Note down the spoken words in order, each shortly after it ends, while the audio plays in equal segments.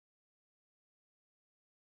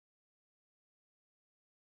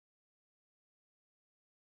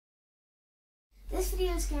This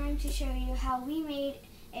video is going to show you how we made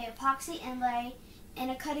a epoxy inlay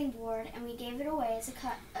and a cutting board, and we gave it away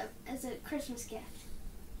as a Christmas gift.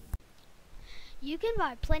 You can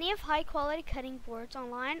buy plenty of high quality cutting boards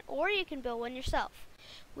online, or you can build one yourself.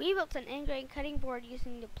 We built an ingrain cutting board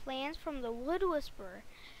using the plans from the Wood Whisperer.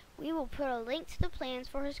 We will put a link to the plans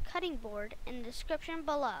for his cutting board in the description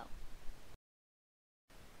below.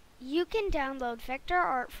 You can download vector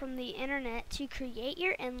art from the internet to create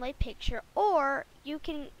your inlay picture, or you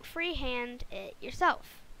can freehand it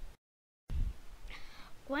yourself.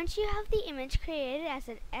 Once you have the image created as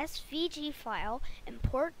an SVG file,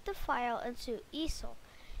 import the file into easel.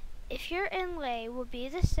 If your inlay will be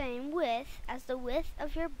the same width as the width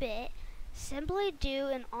of your bit, simply do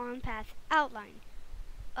an on-path outline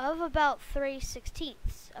of about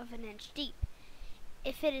 3/16 of an inch deep.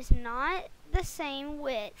 If it is not the same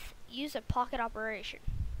width, use a pocket operation.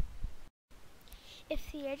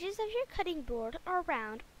 If the edges of your cutting board are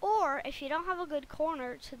round, or if you don't have a good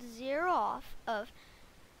corner to zero off of,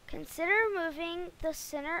 consider moving the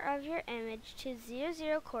center of your image to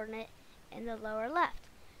 0, coordinate in the lower left.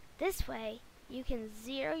 This way, you can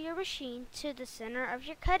zero your machine to the center of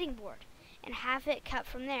your cutting board and have it cut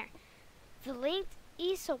from there. The linked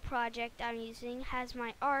easel project I'm using has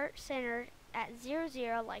my art centered at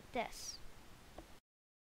 0, like this.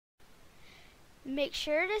 Make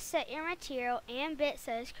sure to set your material and bit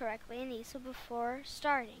size correctly in easel before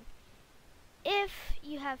starting. If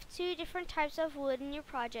you have two different types of wood in your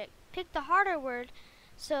project, pick the harder wood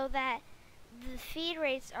so that the feed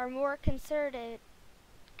rates are more conservative.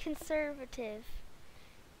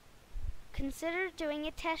 Consider doing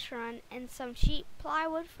a test run and some cheap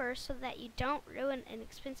plywood first so that you don't ruin an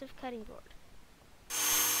expensive cutting board.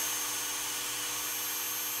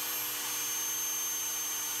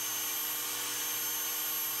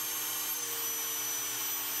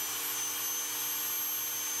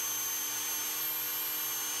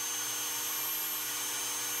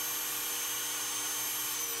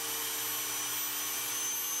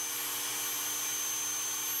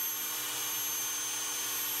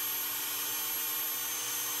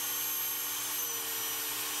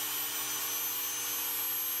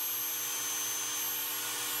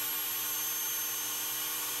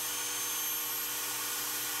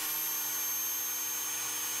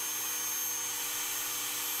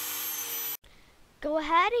 Go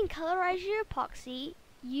ahead and colorize your epoxy.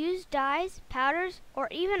 Use dyes, powders, or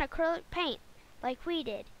even acrylic paint, like we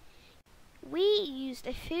did. We used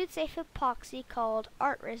a food-safe epoxy called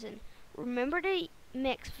art resin. Remember to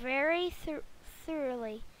mix very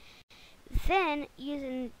thoroughly. Then use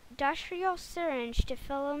an industrial syringe to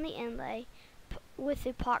fill in the inlay with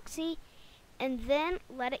epoxy, and then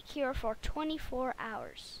let it cure for 24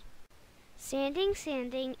 hours. Sanding,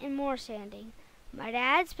 and more sanding. My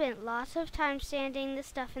dad spent lots of time sanding the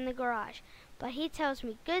stuff in the garage, but he tells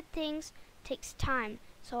me good things takes time,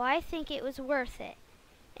 so I think it was worth it.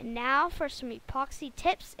 And now for some epoxy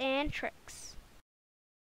tips and tricks.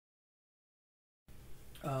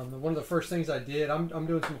 One of the first things I did, I'm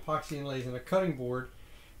doing some epoxy inlays in a cutting board,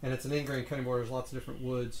 and it's an ingrain cutting board. There's lots of different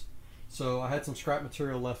woods. So I had some scrap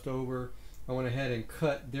material left over. I went ahead and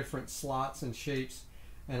cut different slots and shapes,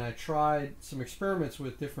 and I tried some experiments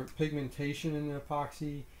with different pigmentation in the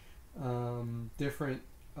epoxy, different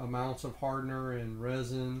amounts of hardener and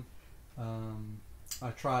resin.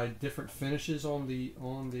 I tried different finishes on the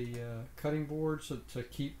cutting board so to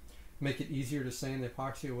make it easier to sand the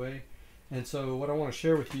epoxy away. And so what I want to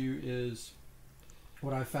share with you is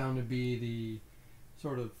what I found to be the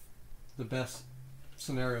sort of the best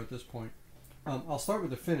scenario at this point. I'll start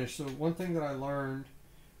with the finish. So one thing that I learned,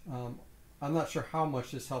 I'm not sure how much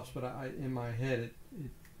this helps, but in my head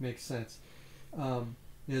it makes sense,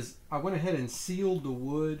 is I went ahead and sealed the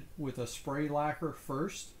wood with a spray lacquer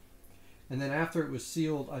first, and then after it was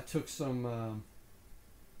sealed I took some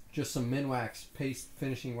just some Minwax paste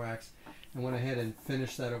finishing wax and went ahead and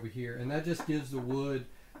finished that over here, and that just gives the wood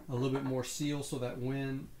a little bit more seal so that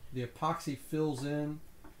when the epoxy fills in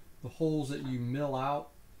the holes that you mill out,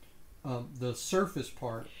 the surface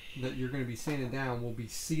part that you're going to be sanding down will be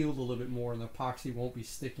sealed a little bit more, and the epoxy won't be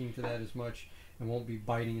sticking to that as much and won't be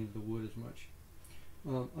biting into the wood as much.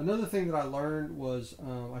 Another thing that I learned was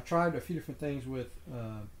I tried a few different things with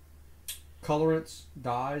colorants,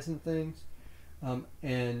 dyes, and things,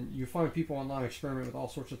 and you find people online experiment with all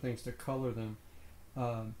sorts of things to color them.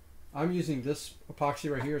 I'm using this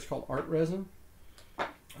epoxy right here. It's called art resin.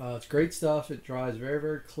 It's great stuff. It dries very,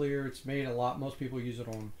 very clear. It's made a lot. Most people use it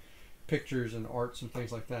on pictures and arts and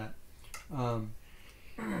things like that.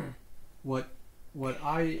 What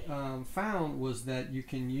I found was that you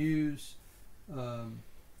can use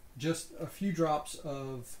just a few drops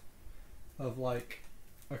of like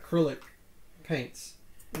acrylic paints.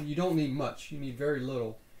 You don't need much. You need very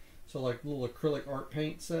little. So like little acrylic art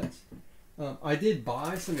paint sets. I did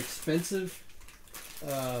buy some expensive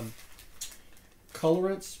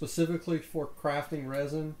colorants specifically for crafting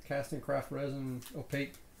resin, casting craft resin,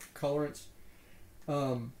 opaque colorants.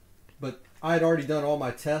 But I had already done all my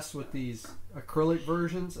tests with these acrylic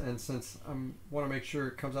versions, and since I want to make sure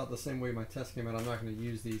it comes out the same way my test came out, I'm not going to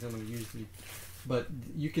use these. I'm going to use the. But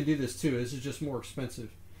you can do this too. This is just more expensive.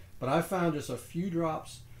 But I found just a few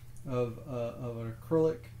drops of an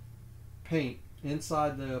acrylic paint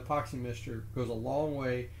inside the epoxy mixture goes a long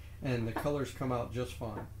way, and the colors come out just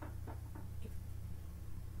fine.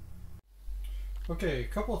 Okay, a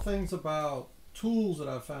couple of things about tools that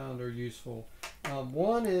I've found are useful.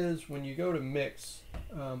 One is when you go to mix,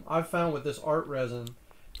 I've found with this art resin,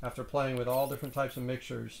 after playing with all different types of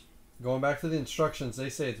mixtures, going back to the instructions, they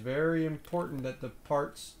say it's very important that the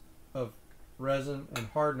parts of resin and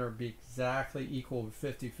hardener be exactly equal,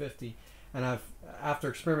 50-50. And after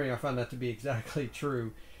experimenting, I found that to be exactly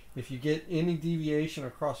true. If you get any deviation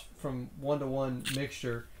across from one-to-one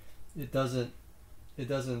mixture, it doesn't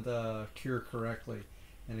cure correctly,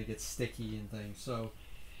 and it gets sticky and things. So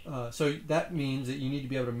that means that you need to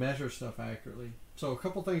be able to measure stuff accurately. So a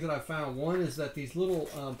couple things that I found. One is that these little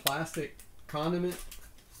plastic condiment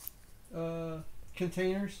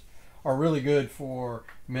containers are really good for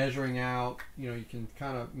measuring out. You can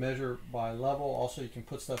kind of measure by level. Also, you can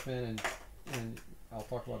put stuff in, and I'll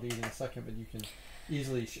talk about these in a second, but you can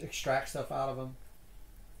easily extract stuff out of them.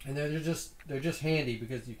 And they're just handy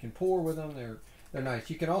because you can pour with them. They're nice.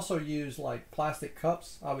 You can also use like plastic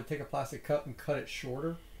cups. I would take a plastic cup and cut it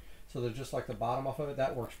shorter, so they're just like the bottom off of it.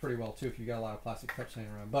 That works pretty well too if you got a lot of plastic cups hanging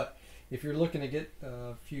around. But if you're looking to get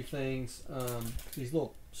a few things, these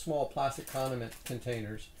little small plastic condiment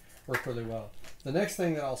containers work really well. The next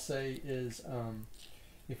thing that I'll say is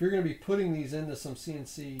if you're going to be putting these into some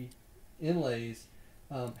CNC inlays,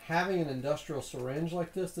 having an industrial syringe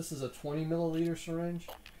like this is a 20 milliliter syringe.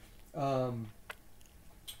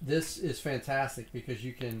 This is fantastic because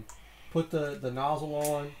you can put the nozzle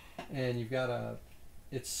on, and you've got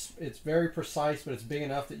it's very precise, but it's big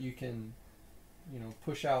enough that you can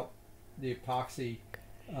push out the epoxy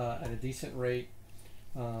at a decent rate,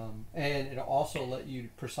 and it'll also let you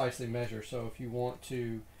precisely measure. So if you want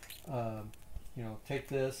to take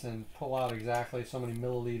this and pull out exactly so many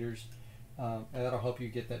milliliters, and that'll help you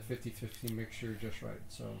get that 50-50 mixture just right.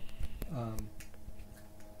 So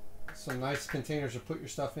some nice containers to put your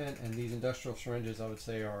stuff in, and these industrial syringes I would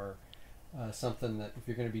say are something that if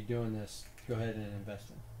you're going to be doing this, go ahead and invest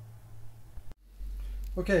in.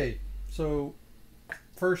 Okay, so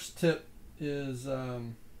first tip is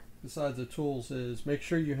besides the tools is make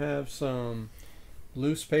sure you have some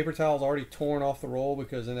loose paper towels already torn off the roll,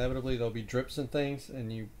 because inevitably there'll be drips and things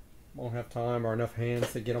and you won't have time or enough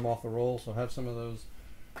hands to get them off the roll, so have some of those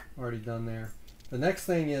already done there. The next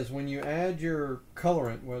thing is when you add your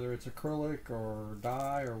colorant, whether it's acrylic or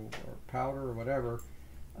dye or powder or whatever,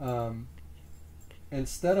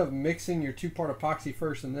 instead of mixing your two-part epoxy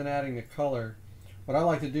first and then adding the color, what I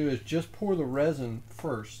like to do is just pour the resin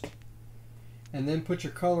first and then put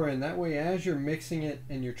your color in. That way, as you're mixing it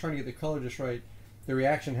and you're trying to get the color just right, the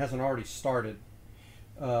reaction hasn't already started.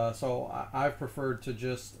 So I've preferred to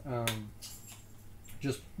just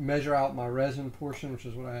measure out my resin portion, which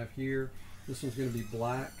is what I have here. This one's going to be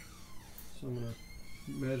black, so I'm going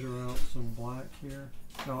to measure out some black here.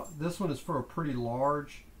 Now this one is for a pretty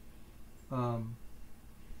large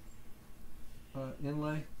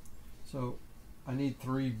inlay, so I need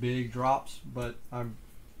 3 big drops, but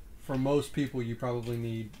for most people you probably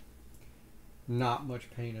need not much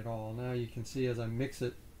paint at all. Now you can see as I mix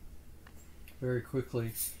it very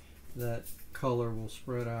quickly that color will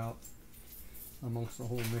spread out amongst the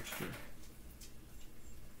whole mixture.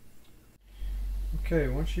 Okay,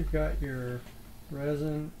 once you've got your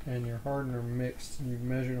resin and your hardener mixed and you've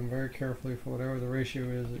measured them very carefully for whatever the ratio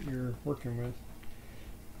is that you're working with,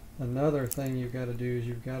 another thing you've got to do is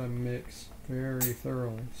you've got to mix very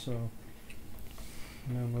thoroughly. So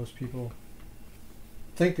I know most people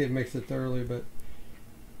think they've mixed it thoroughly, but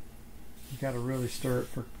you've got to really stir it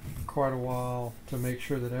for quite a while to make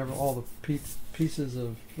sure that all the pieces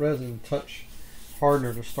of resin touch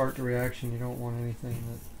hardener to start the reaction. You don't want anything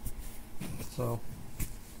that. So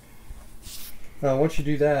once you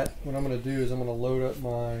do that, what I'm going to do is I'm going to load up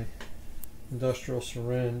my industrial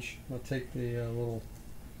syringe. I'm going to take the little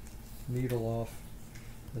needle off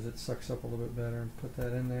as it sucks up a little bit better, and put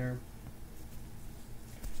that in there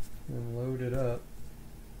and load it up.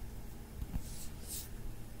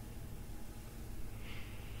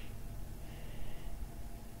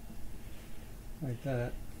 like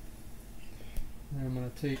that. And I'm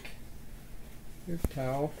going to take a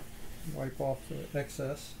towel, wipe off the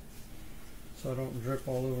excess so I don't drip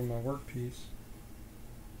all over my workpiece.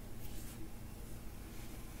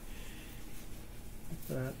 Like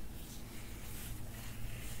that.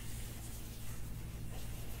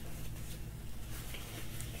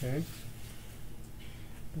 Okay.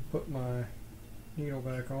 I'll put my needle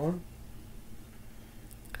back on.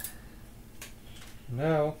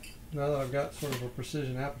 Now that I've got sort of a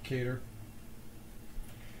precision applicator,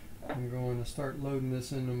 I'm going to start loading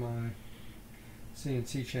this into my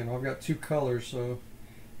CNC channel. I've got two colors, so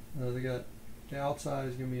they got the outside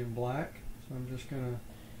is going to be in black, so I'm just going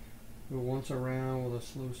to go once around with a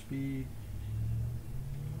slow speed.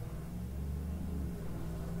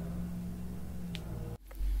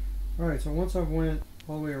 Alright, so once I've went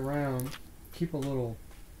all the way around, keep a little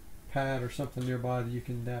pad or something nearby that you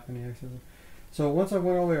can dap any excess. So once I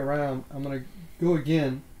went all the way around, I'm going to go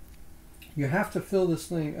again. You have to fill this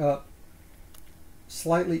thing up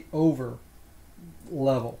slightly over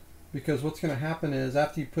level, because what's going to happen is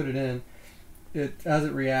after you put it in, as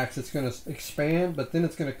it reacts, it's going to expand, but then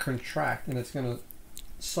it's going to contract and it's going to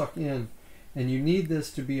suck in. And you need this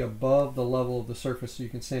to be above the level of the surface so you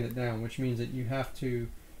can sand it down, which means that you have to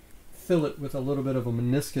fill it with a little bit of a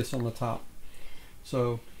meniscus on the top.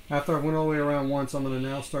 So after I went all the way around once, I'm going to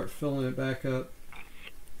now start filling it back up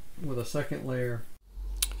with a second layer.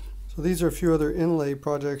 So these are a few other inlay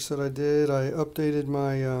projects that I did. I updated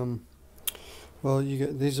my,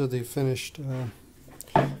 these are the finished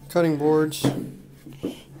cutting boards,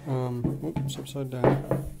 oops, upside down,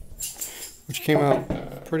 which came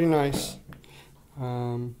out pretty nice.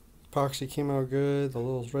 Epoxy came out good. The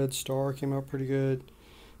little red star came out pretty good.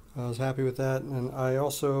 I was happy with that. And I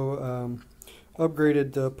also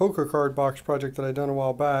upgraded the poker card box project that I'd done a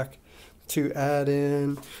while back to add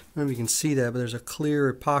in, I don't know if you can see that, but there's a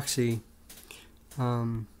clear epoxy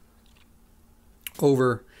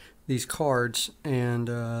over these cards, and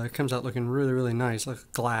it comes out looking really, really nice, like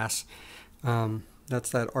glass. That's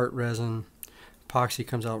that art resin. Epoxy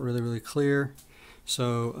comes out really, really clear.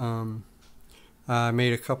 So I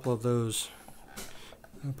made a couple of those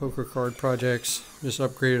poker card projects, just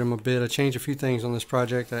upgraded them a bit. I changed a few things on this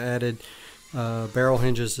project. I added barrel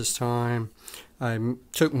hinges this time. I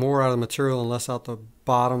took more out of the material and less out the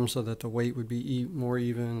bottom so that the weight would be more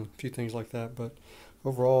even, a few things like that. But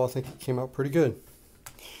overall, I think it came out pretty good.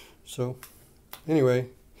 So anyway,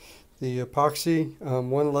 the epoxy,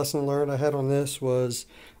 one lesson learned I had on this was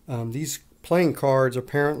these playing cards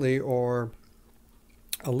apparently are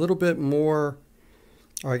a little bit more,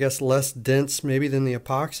 or I guess less dense maybe than the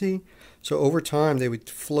epoxy. So over time they would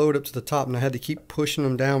float up to the top, and I had to keep pushing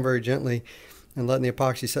them down very gently and letting the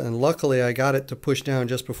epoxy set. And luckily I got it to push down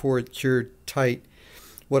just before it cured tight.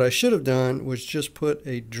 What I should have done was just put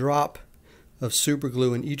a drop of super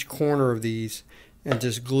glue in each corner of these and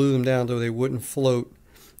just glue them down so they wouldn't float,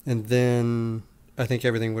 and then I think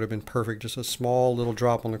everything would have been perfect. Just a small little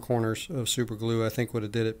drop on the corners of super glue I think would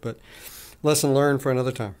have did it, but lesson learned for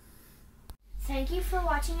another time. Thank you for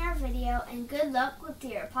watching our video, and good luck with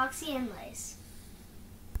your epoxy inlays.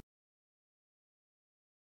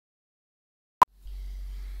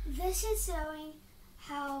 This is showing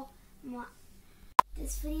how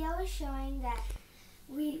this video is showing that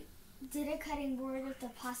we did a cutting board with the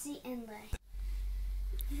epoxy inlay.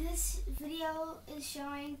 This video is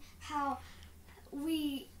showing how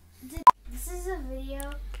we did. This is a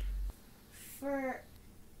video for.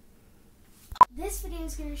 This video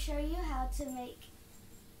is going to show you how to make.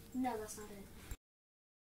 No, that's not it.